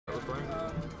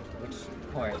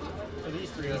port?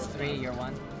 These These three, you're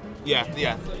one? Yeah,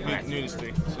 yeah. Alright. Nude is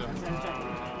 3. So.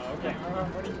 Okay.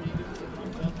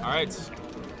 All right.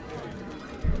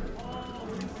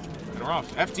 And we're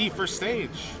off. FD first stage.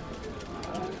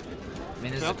 I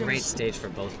mean, this Falcons. is a great stage for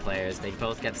both players. They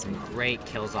both get some great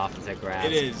kills off of their grabs.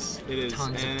 It is. It is.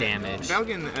 Tons and of damage.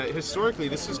 Falcon, historically,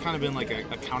 this has kind of been like a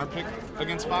counter pick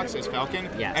against Fox as Falcon.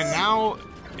 Yes. And now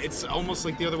it's almost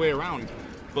like the other way around.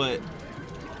 But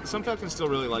some Falcons still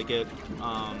really like it.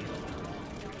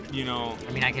 You know.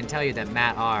 I mean, I can tell you that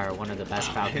Matt R., one of the best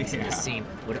Falcons in the scene,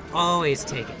 would always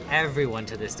take everyone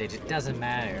to this stage. It doesn't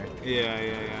matter.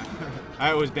 Yeah.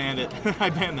 I always banned it. I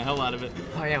banned the hell out of it.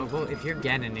 Oh, yeah, well, if you're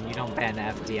Genin and you don't ban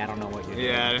FD, I don't know what you're doing.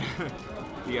 Yeah,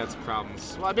 you got some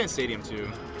problems. Well, I banned Stadium too,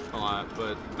 a lot,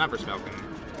 but not versus Falcon.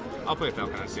 I'll play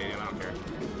Falcon on Stadium, I don't care.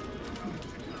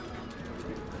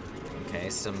 Okay,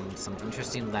 some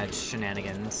interesting ledge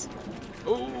shenanigans.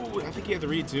 Oh, I think he had the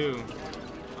read too.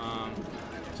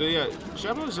 So yeah,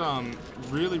 Shabo's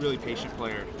really patient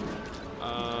player.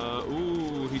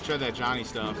 Ooh, he tried that Johnny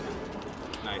stuff.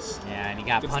 Nice. Yeah, and he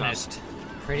got Good punished stuff.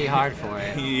 pretty hard for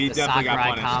it. He the definitely got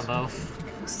Sakurai punished. combo,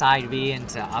 side B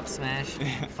into up smash.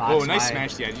 Fox Oh, nice Y.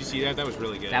 smash DI. Did you see that? That was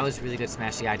really good. That was really good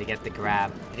smash DI to get the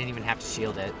grab. He didn't even have to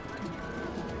shield it.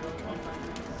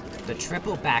 The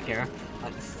triple back air,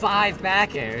 5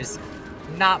 back airs,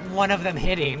 not one of them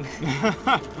hitting.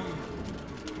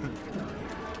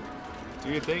 Do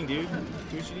your thing, dude.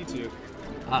 Do what you need to.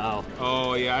 Uh-oh.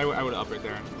 Oh, yeah, I would have up right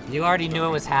there. You already knew it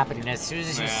was happening as soon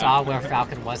as you Yeah. saw where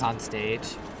Falcon was on stage.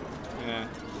 Yeah.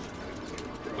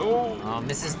 Oh. Oh,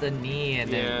 misses the knee,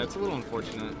 and then Yeah, it's a little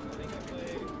unfortunate.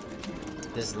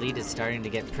 this lead is starting to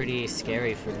get pretty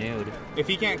scary for Nude. If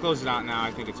he can't close it out now,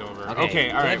 I think it's over. Okay,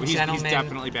 all right. good He's gentleman,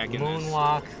 definitely back in this.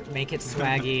 moonwalk, make it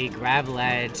swaggy, grab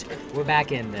ledge. We're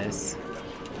back in this.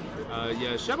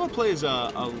 Yeah, Shabo plays a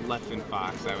left in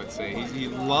Fox, I would say. He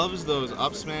loves those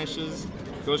up smashes,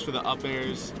 goes for the up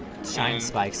airs. Shine and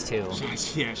spikes, too.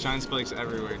 Shine spikes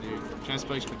everywhere, dude. Shine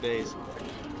spikes for days.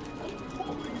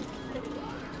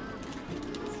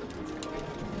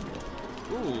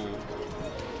 Ooh.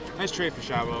 Nice trade for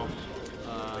Shabo.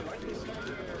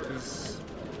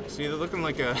 See, they're looking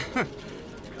like a...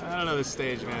 I don't know this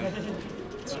stage, man.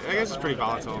 I guess it's pretty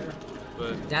volatile.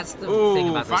 But That's the ooh, thing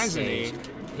about this finds the knee. stage.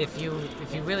 If you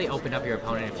really open up your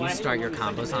opponent, if you start your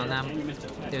combos on them,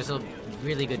 there's a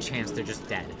really good chance they're just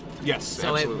dead. Yes,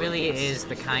 So absolutely. it really is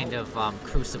the kind of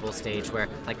crucible stage where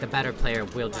like the better player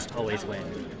will just always win.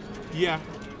 Yeah.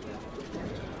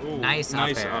 Ooh, Nice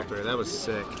nice up air. upper. That was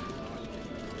sick.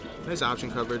 Nice option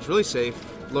coverage. Really safe.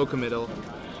 Low committal.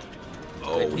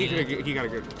 Oh, Good he knee. got a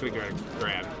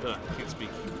grab. Ugh, can't speak.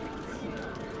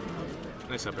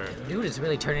 Nice up air. Nude is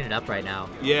really turning it up right now.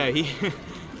 Yeah,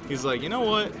 he's like, you know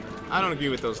what? I don't agree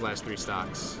with those last 3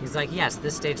 stocks. He's like, yes,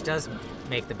 this stage does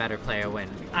make the better player win.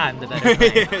 I'm the better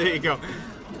player. There you go.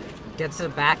 Gets a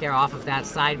back air off of that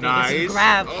side B. Gets a Nice.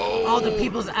 grab. Oh. Oh, the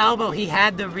people's elbow. He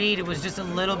had the read. It was just a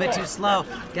little bit too slow.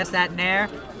 Gets that nair.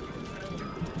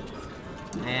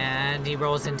 And he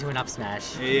rolls into an up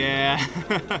smash. Yeah.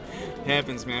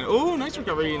 Happens, man. Oh, nice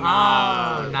recovery. Oh,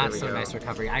 Nah, not there we so go. nice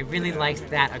recovery. I really liked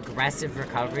that aggressive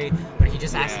recovery, but he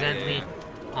just accidentally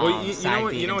Well, you side know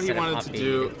what? beat You know what he instead of wanted up to beat.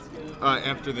 do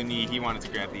after the knee. He wanted to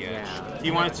grab the edge. Yeah.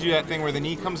 He wanted to do that thing where the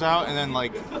knee comes out and then,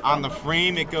 like, on the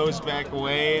frame it goes back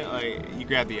away. Like, you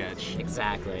grab the edge.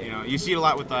 Exactly. You know, you see it a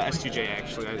lot with S2J.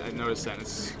 Actually, I noticed that.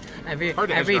 It's Every hard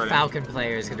to edge guard him. Falcon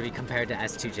player is going to be compared to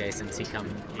S2J since he's kind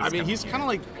of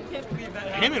like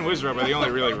him and Wizrobe are the only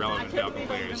really relevant Falcon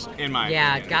players in my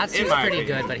Yeah, opinion. Gatsu's In my pretty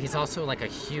opinion. good, but he's also like a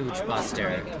huge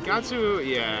buster. Gatsu,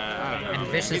 yeah, I don't know. And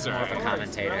Vish He's is more of a alright.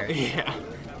 commentator. Yeah.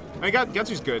 I mean,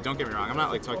 Gatsu's good. Don't get me wrong. I'm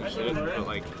not like talking shit, but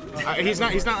like, he's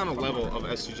not on the level of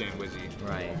S2J and Wizzy.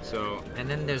 Right. So. And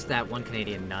then there's that one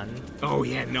Canadian Nun. Oh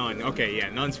yeah, Nun. Okay, yeah,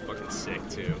 Nun's fucking sick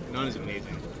too. Nun is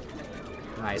amazing.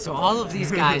 Alright, so all of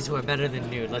these guys who are better than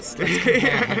Nude, let's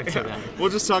compare him to them.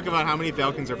 We'll just talk about how many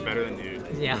Falcons are better than Nude.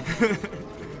 Yeah.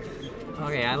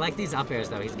 Okay, I like these up airs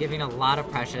though. He's giving a lot of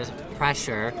precious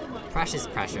pressure,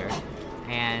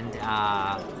 and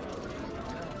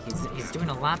he's doing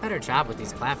a lot better job with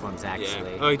these platforms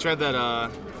actually. Yeah. Oh, he tried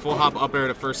that full hop up air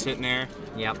to first hit in air.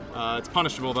 Yep. It's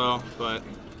punishable though, but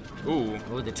ooh.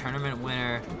 Ooh, the tournament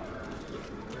winner.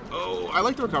 Oh, I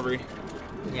like the recovery.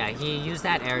 Yeah, he used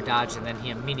that air dodge and then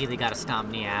he immediately got a stomp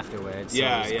knee afterwards. So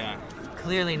Yeah, it's yeah.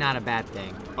 Clearly not a bad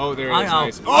thing. Oh, there it Oh, is. no.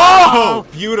 Nice. Oh! Oh,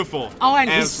 beautiful. Oh, and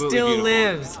Absolutely he still beautiful.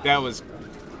 lives. That was.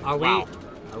 Are we? Wow.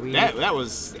 Are we? That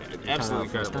was absolutely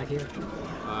first incredible. back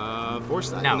here?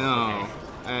 Force No, No.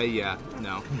 okay. Yeah.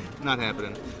 No. Not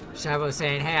happening. Shabo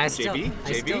saying, "Hey, I JB?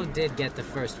 still did get the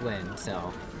first win,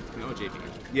 so No JP.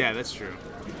 Yeah, that's true.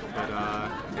 But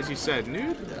as you said,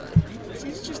 Nude,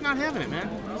 he's just not having it, man.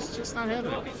 He's just not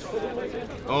having it.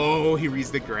 Oh, he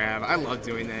reads the grab. I love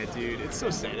doing that, dude. It's so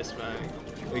satisfying.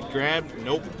 Like, grab,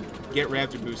 nope. Get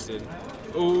raptor boosted.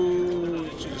 Oh,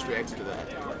 she just reacted to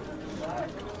that.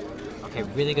 Okay,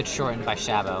 really good shorten by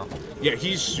Shabo. Yeah,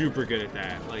 he's super good at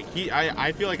that. Like,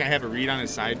 I feel like I have a read on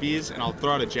his side Bs, and I'll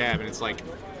throw out a jab, and it's like,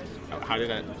 how did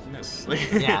I miss?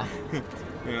 Like, Yeah.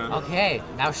 Yeah. Okay,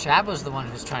 now Shabo's the one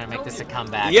who's trying to make this a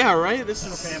comeback. Yeah, right? This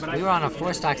is... We were on a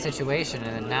 4-stock situation,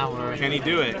 and now we're... Can he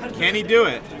do it? Can he do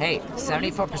it? Hey,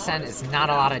 74% is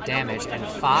not a lot of damage, and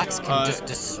Fox can just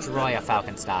destroy a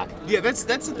Falcon stock. Yeah, that's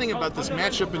the thing about this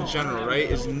matchup in general, right?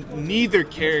 Is neither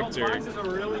character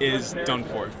is done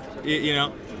for. You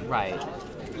know? Right.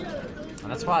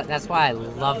 That's why I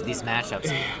love these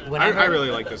matchups. I really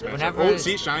like this matchup. Whenever Oh,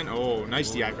 see, Shine. Oh, nice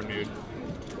DI from Nude.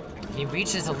 he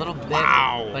reaches a little bit,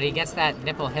 Wow. but he gets that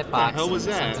nipple hitbox. What the hell was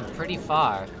and that? sends him pretty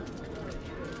far.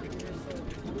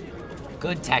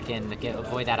 Good tech in to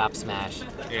avoid that up smash.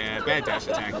 Yeah, bad dash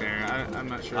attack there. I'm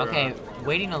not sure. Okay,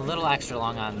 waiting a little extra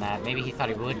long on that. Maybe he thought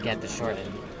he would get the short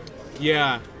in.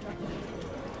 Yeah.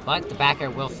 But the backer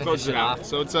will finish Closes it it out. off.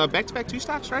 So it's back-to-back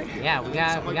 2-stocks, right? Yeah, we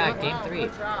got like game 3,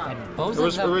 and both Or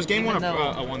was, of them. or was game 1 even a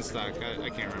though 1-stock? I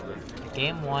can't remember.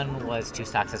 Game 1 was 2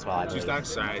 stocks as well. I 2 believe. stocks,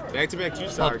 sorry. Back-to-back 2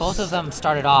 But stocks. both of them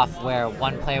started off where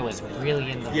one player was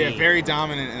really in the Yeah, lead, very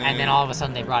dominant. and then all of a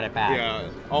sudden they brought it back. Yeah,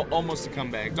 almost a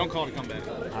comeback. Don't call it a comeback.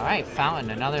 All right,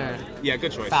 Fountain, another Yeah,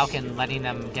 good choice. Falcon, letting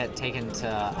them get taken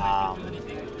to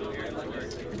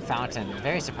Fountain.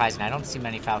 Very surprising. I don't see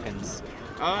many Falcons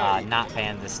not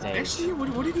ban this stage. Actually,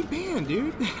 what did he ban,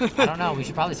 dude? I don't know. We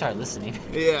should probably start listening.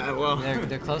 Yeah, well.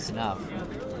 They're close enough.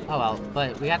 Oh well,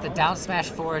 but we got the down smash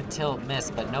forward tilt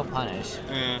miss, but no punish.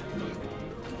 Yeah.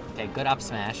 Okay, good up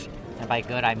smash. And by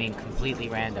good, I mean completely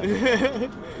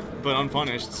random. But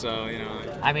unpunished, so, you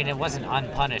know. I mean, it wasn't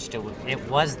unpunished. It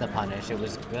was the punish. It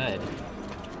was good.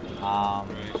 Right.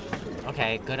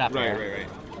 Okay, good up air. Right.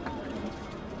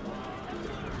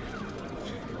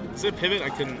 Is it a pivot? I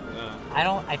couldn't.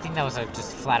 I think that was a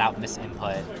just flat out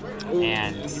misinput. Ooh,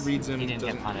 And he reads him. he didn't get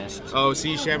doesn't- punished. Oh,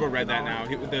 see, Shabo read that now.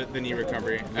 The knee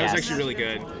recovery. That was Yes. actually really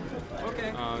good.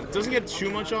 Doesn't get too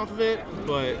much off of it,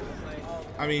 but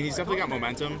I mean, he's definitely got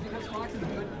momentum.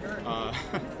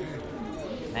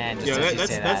 Man, just Yeah, as you that's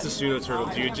say the that. pseudo turtle,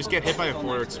 dude. Just get hit by a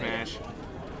forward smash.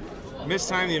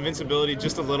 Mistime the invincibility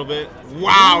just a little bit.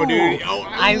 Wow, Ooh, dude. Oh,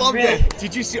 I love really- that.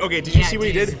 Did you see? Okay, did you see what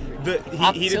he did?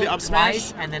 He did tilt the up smash.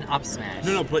 twice and then up smash.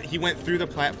 No, but he went through the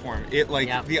platform. Yep.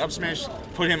 The up smash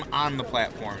put him on the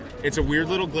platform. It's a weird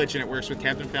little glitch, and it works with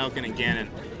Captain Falcon and Ganon.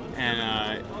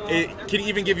 And it can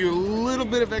even give you a little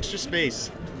bit of extra space,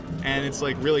 and it's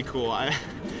like really cool. I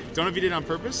don't know if he did it on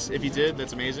purpose. If he did,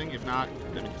 that's amazing. If not,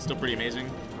 then it's still pretty amazing.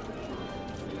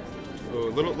 Oh,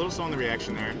 little slow on the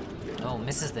reaction there. Oh,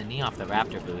 misses the knee off the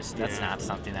Raptor boost. That's Yeah. not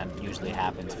something that usually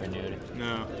happens for Nude.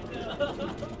 No.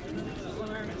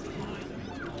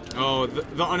 Oh,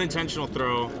 the unintentional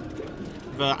throw.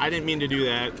 I didn't mean to do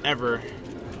that, ever.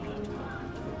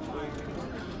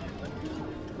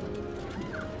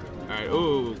 Alright,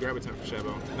 ooh, grab a 10 for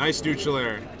Shabo. Nice neutral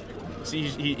air. See,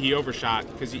 he overshot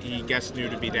because he guessed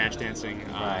Nude to be dash dancing.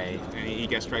 Right. And he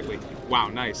guessed correctly. Wow,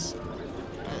 nice.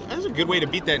 That was a good way to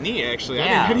beat that knee, actually.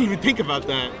 Yeah. I didn't even think about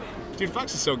that. Dude,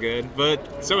 Fox is so good,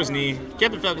 but so is knee.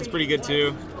 Captain Falcon's pretty good,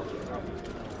 too.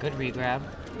 Good regrab.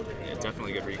 Yeah,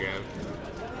 definitely good regrab.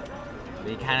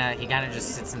 But he kind of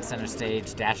just sits in center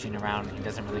stage, dashing around. He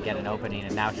doesn't really get an opening,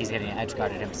 and now he's getting edge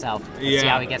guarded himself. Let's see Yeah.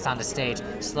 how he gets on the stage.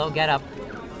 Slow get up.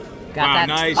 Got Wow, that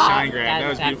nice spot, shine grab. That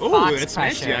was beautiful. Ooh, Fox that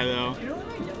smashed pressure. guy, though.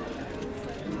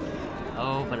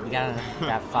 Oh, but we got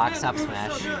that Fox up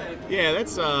smash. Yeah,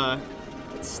 that's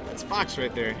Fox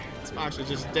right there. It's Fox with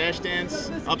just dash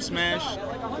dance, up smash,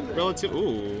 relative.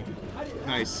 Ooh,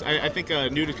 nice. I think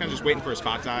Nude is kind of just waiting for a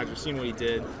spot dodge. We've seen what he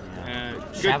did.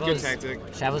 Good tactic.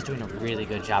 Shabo's doing a really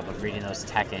good job of reading those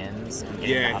tech ins and getting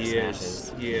the Yeah, up he smashes.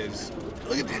 is. He is.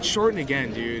 Look at that shorten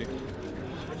again, dude.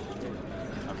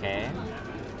 Okay.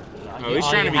 Oh, he's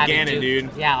All trying you to be had Ganon, do- dude.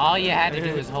 Yeah, all you had to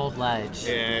do was hold ledge.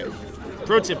 Yeah.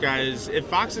 Pro tip, guys: if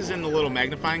Fox is in the little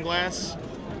magnifying glass,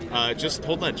 just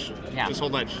hold ledge. Yeah. Just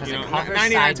hold ledge. 'Cause You it know, covers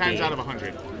 99 side times B. out of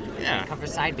 100. Yeah. Cover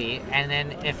side B, and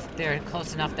then if they're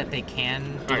close enough that they can do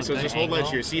All right, so a good just hold ledge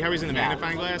angle- here. See how he's in the Yeah.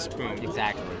 magnifying glass? Boom.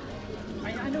 Exactly.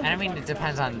 And I mean, it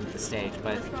depends on the stage,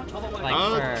 but like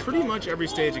for Pretty much every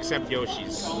stage except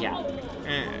Yoshi's. yeah,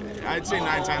 I'd say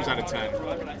 9 times out of 10.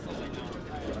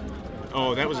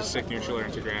 Oh, that was a sick neutral air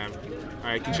to grab. All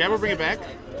right, can Shabo bring it back?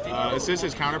 Assist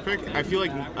his counter pick. I feel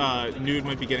like Nude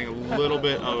might be getting a little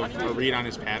bit of a read on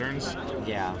his patterns.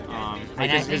 Yeah. Like and I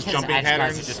think his jumping edge guards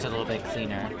patterns are just a little bit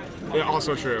cleaner. Yeah,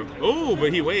 also true. Oh,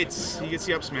 but he waits. He gets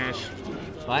the up smash.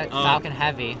 But Falcon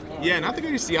heavy. Yeah, not the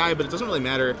greatest CI, but it doesn't really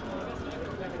matter.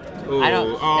 Ooh, I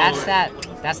don't. oh.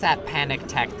 That's that panic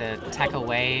tech, the tech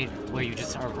away where you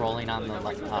just are rolling on the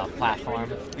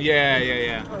platform.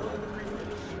 Yeah.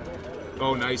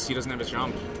 Oh, nice. He doesn't have a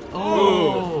jump.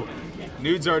 Oh.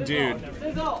 Nude's our dude.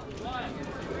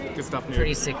 Good stuff, Nude.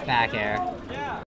 Pretty sick back air.